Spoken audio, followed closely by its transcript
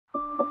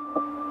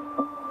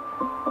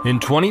In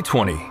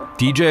 2020,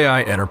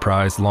 DJI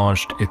Enterprise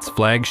launched its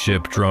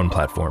flagship drone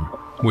platform,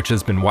 which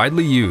has been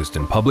widely used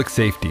in public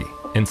safety,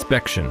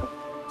 inspection,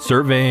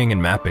 surveying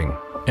and mapping,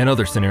 and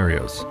other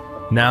scenarios.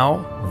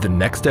 Now, the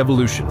next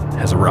evolution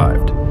has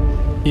arrived.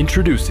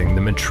 Introducing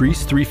the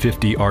Matrice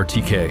 350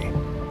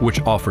 RTK, which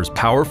offers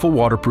powerful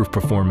waterproof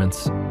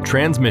performance,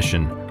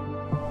 transmission,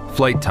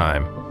 flight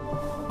time,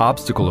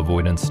 obstacle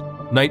avoidance,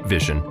 night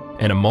vision,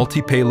 and a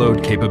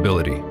multi-payload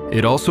capability.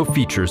 It also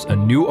features a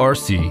new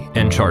RC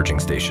and charging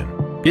station.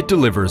 It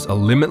delivers a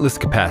limitless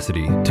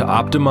capacity to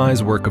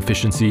optimize work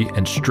efficiency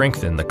and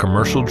strengthen the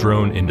commercial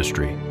drone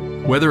industry.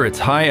 Whether it's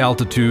high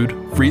altitude,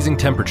 freezing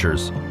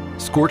temperatures,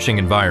 scorching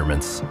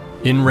environments,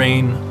 in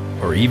rain,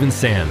 or even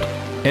sand,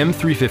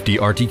 M350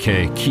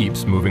 RTK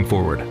keeps moving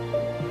forward.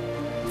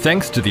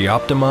 Thanks to the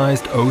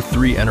optimized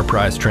O3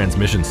 Enterprise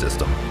transmission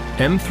system,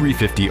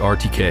 M350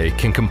 RTK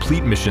can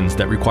complete missions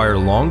that require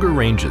longer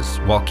ranges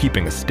while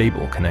keeping a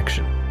stable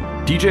connection.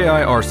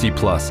 DJI RC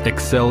Plus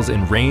excels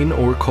in rain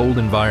or cold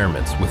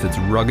environments with its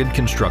rugged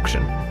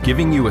construction,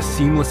 giving you a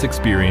seamless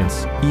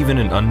experience even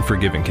in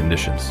unforgiving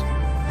conditions.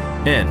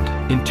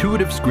 And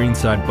intuitive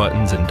screenside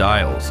buttons and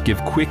dials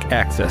give quick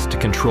access to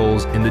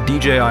controls in the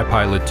DJI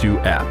Pilot 2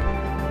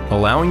 app,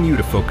 allowing you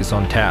to focus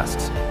on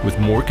tasks with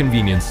more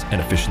convenience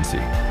and efficiency.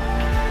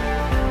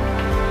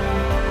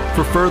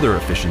 For further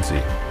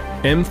efficiency,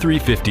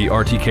 M350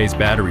 RTK's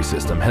battery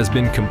system has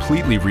been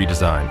completely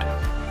redesigned.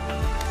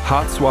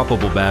 Hot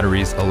swappable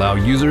batteries allow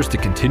users to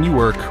continue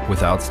work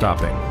without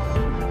stopping.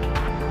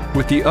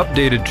 With the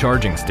updated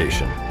charging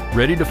station,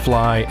 ready to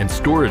fly and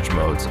storage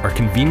modes are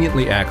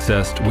conveniently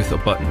accessed with a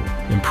button,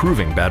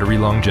 improving battery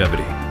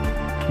longevity.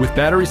 With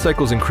battery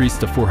cycles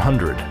increased to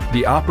 400,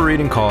 the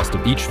operating cost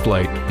of each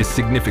flight is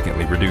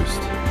significantly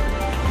reduced.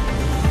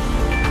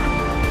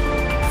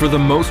 For the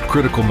most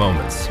critical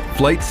moments,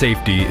 flight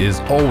safety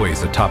is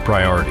always a top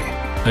priority.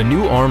 A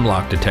new arm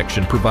lock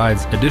detection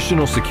provides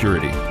additional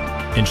security,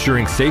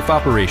 ensuring safe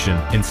operation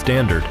in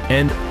standard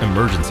and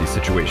emergency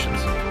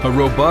situations. A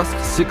robust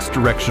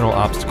 6-directional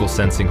obstacle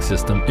sensing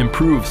system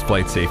improves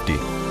flight safety.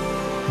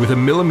 With a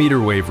millimeter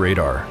wave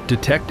radar,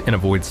 detect and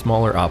avoid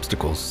smaller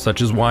obstacles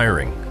such as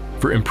wiring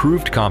for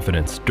improved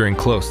confidence during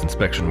close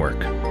inspection work.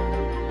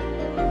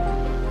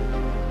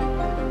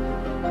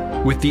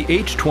 With the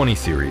H20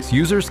 series,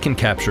 users can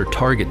capture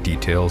target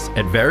details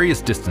at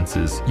various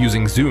distances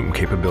using zoom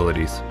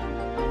capabilities.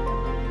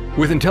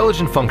 With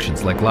intelligent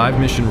functions like live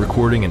mission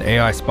recording and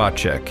AI spot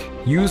check,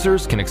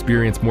 users can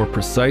experience more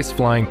precise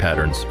flying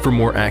patterns for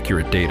more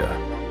accurate data.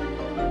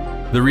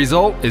 The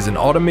result is an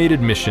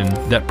automated mission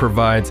that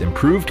provides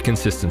improved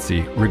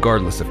consistency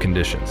regardless of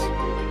conditions.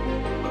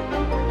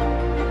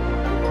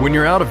 When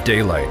you're out of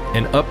daylight,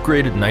 an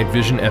upgraded night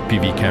vision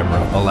FPV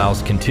camera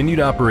allows continued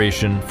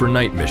operation for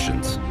night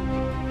missions.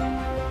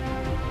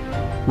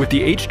 With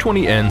the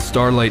H20N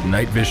Starlight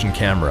night vision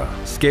camera,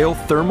 scale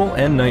thermal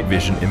and night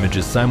vision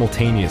images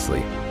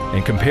simultaneously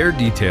and compare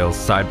details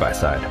side by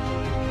side.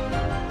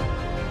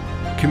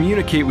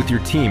 Communicate with your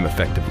team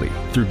effectively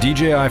through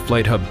DJI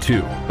Flight Hub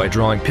 2 by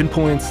drawing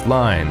pinpoints,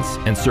 lines,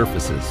 and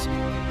surfaces.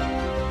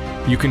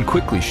 You can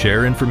quickly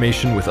share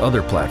information with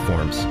other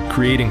platforms,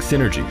 creating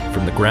synergy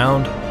from the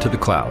ground to the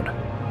cloud.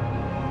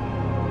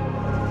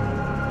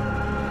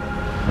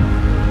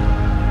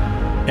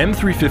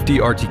 M350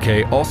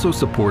 RTK also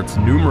supports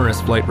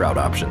numerous flight route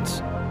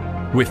options.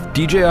 With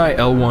DJI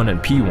L1 and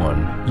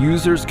P1,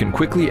 users can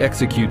quickly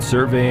execute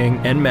surveying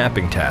and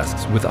mapping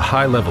tasks with a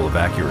high level of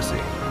accuracy.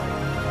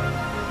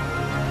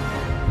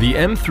 The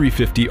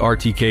M350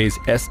 RTK's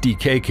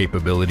SDK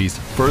capabilities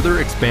further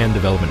expand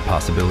development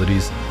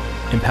possibilities,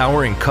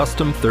 empowering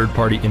custom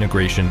third-party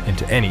integration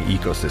into any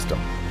ecosystem.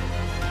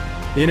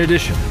 In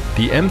addition,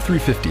 the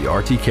M350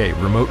 RTK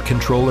remote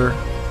controller,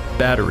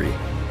 battery,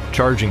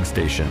 charging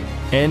station,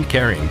 and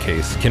carrying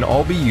case can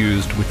all be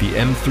used with the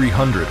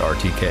M300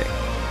 RTK.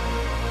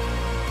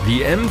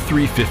 The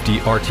M350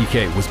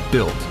 RTK was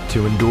built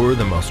to endure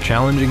the most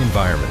challenging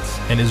environments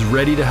and is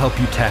ready to help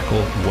you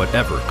tackle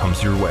whatever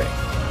comes your way.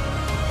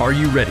 Are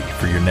you ready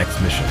for your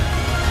next mission?